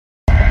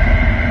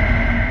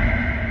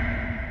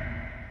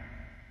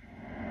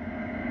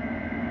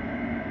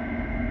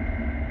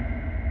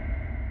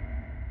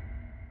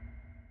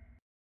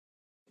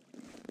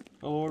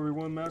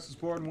everyone, Master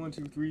Spartan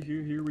 123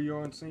 here. Here we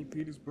are in St.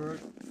 Petersburg.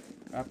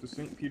 After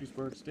St.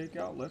 Petersburg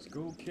stakeout, let's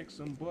go kick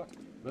some butt.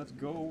 Let's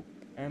go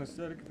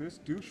anesthetic this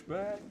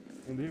douchebag,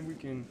 and then we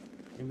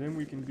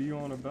can be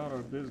on about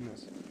our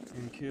business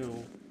and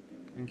kill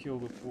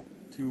the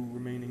two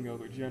remaining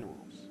other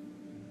generals.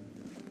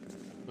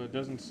 But it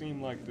doesn't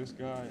seem like this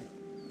guy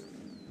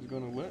is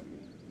gonna let me,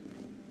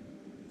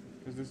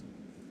 because this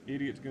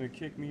idiot's gonna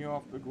kick me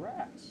off the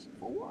grass.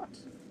 For what?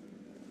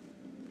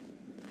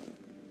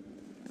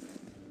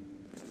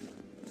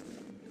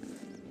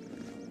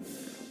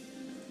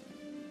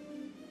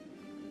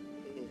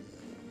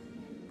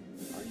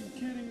 Are you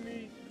kidding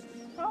me?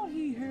 How'd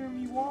he hear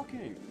me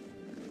walking?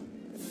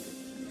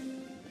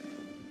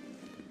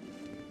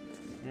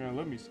 Yeah,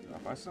 let me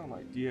stop. I sound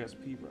like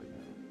DSP right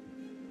now.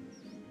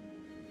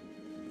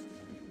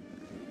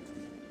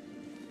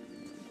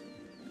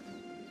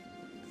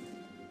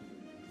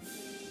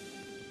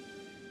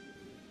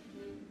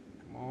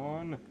 Come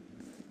on.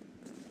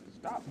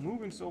 Stop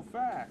moving so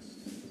fast.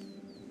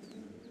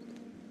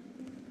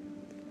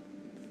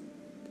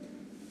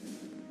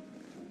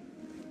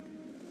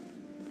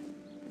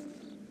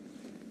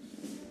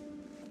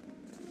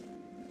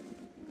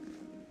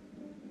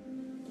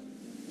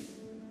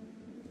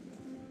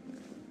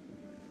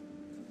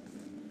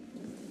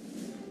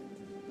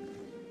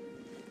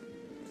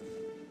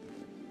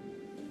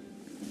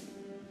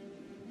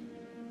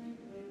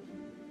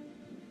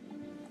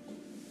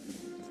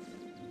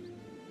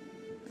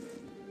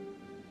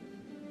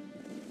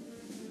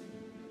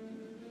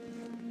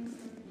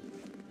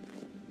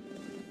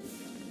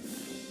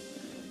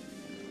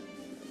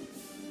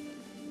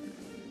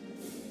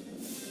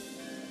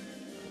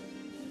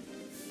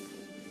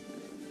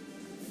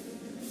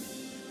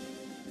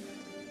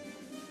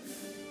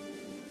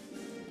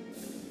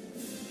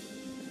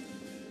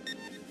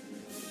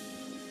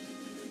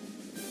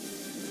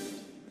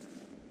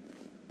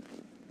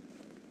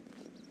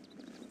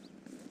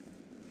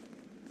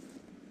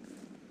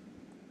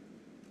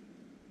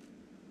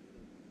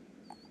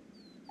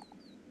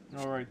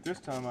 Alright, this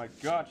time I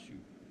got you.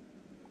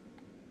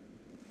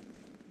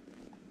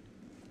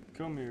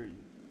 Come here, you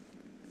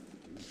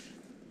douche.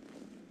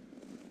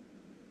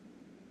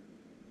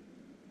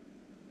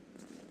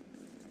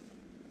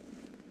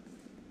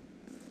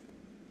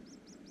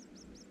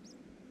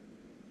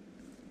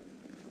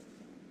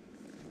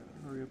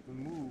 Hurry up and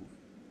move.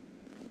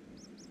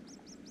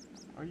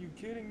 Are you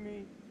kidding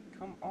me?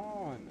 Come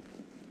on.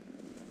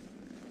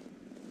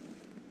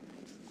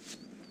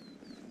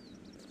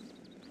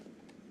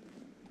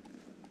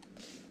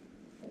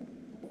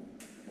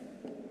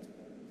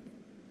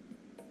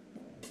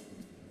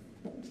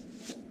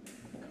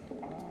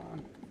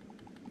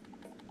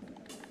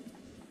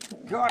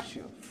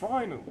 Gotcha!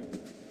 Finally!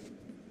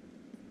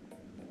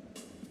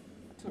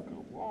 Took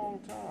a long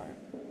time.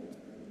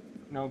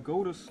 Now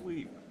go to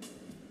sleep.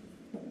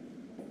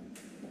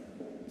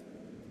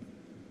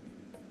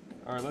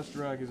 Alright, let's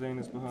drag his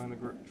anus behind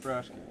the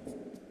trash can. What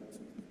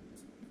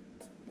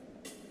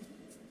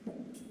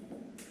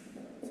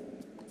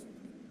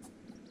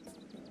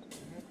the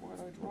heck, why'd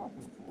I drop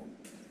him for?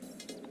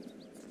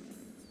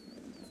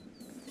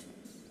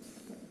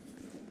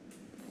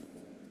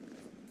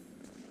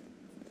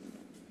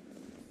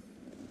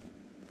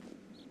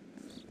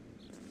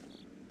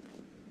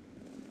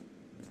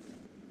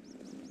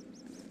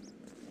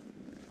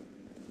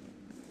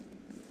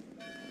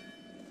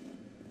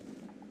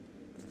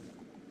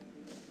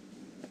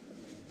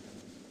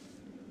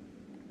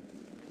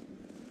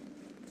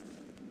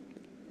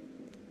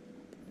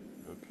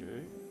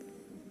 Okay,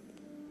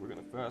 we're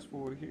gonna fast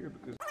forward here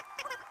because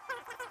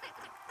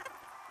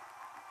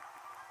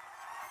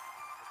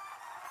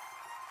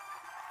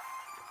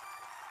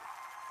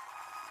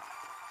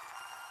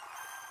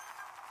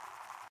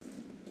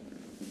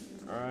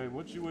alright,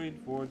 what you waiting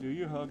for? Do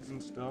your hugs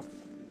and stuff.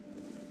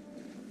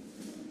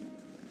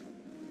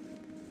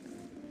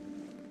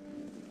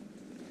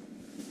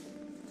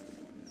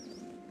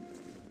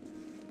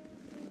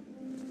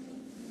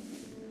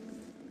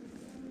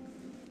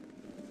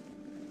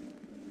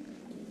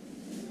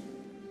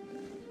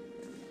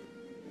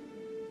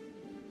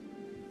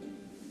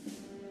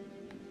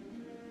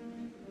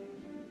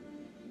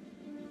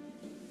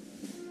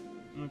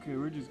 Okay,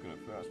 we're just gonna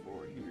fast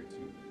forward here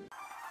too.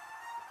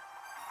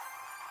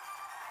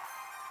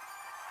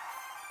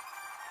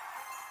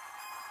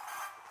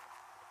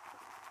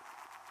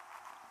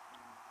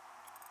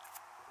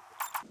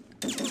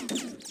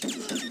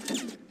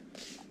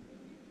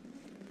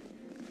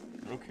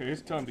 Okay,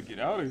 it's time to get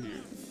out of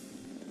here.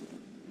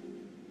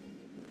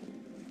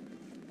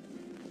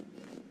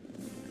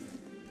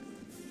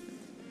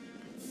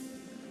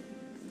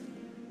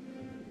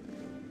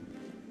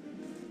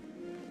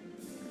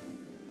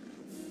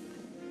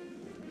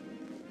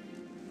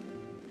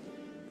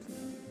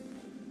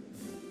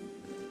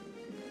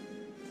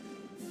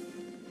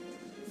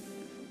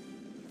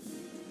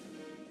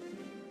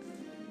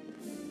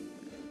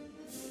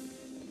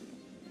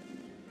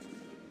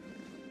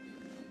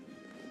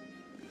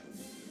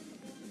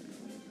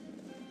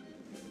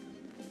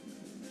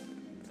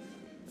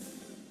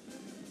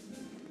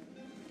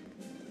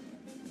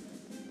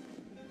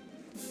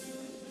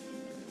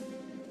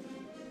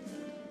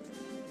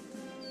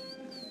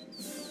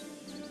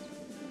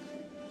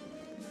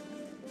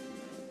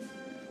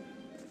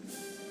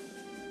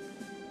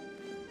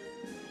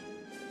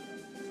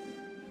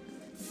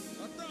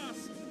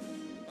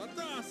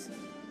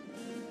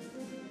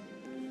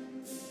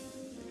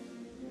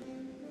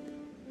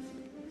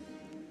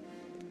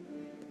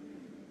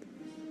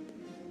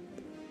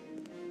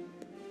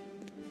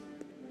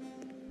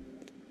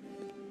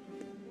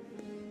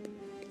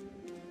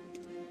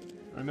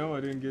 I know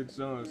I didn't get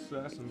some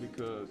assassin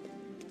because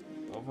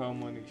of how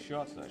many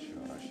shots I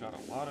shot. I shot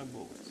a lot of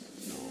bullets,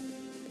 so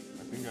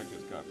I think I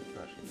just got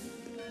professional.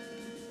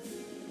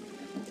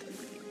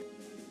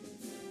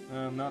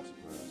 I'm not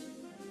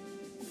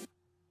surprised.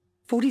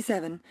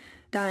 47.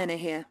 Diana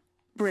here.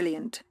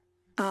 Brilliant.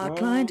 Our Well,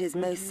 client is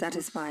thank most you for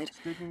satisfied,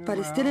 sticking but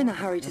is still in a around,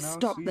 hurry to and I'll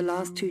stop see the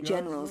last you two guys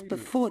generals later.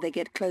 before they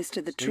get close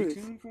to the Stay truth.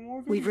 tuned for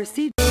more We've videos.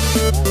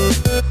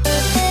 received...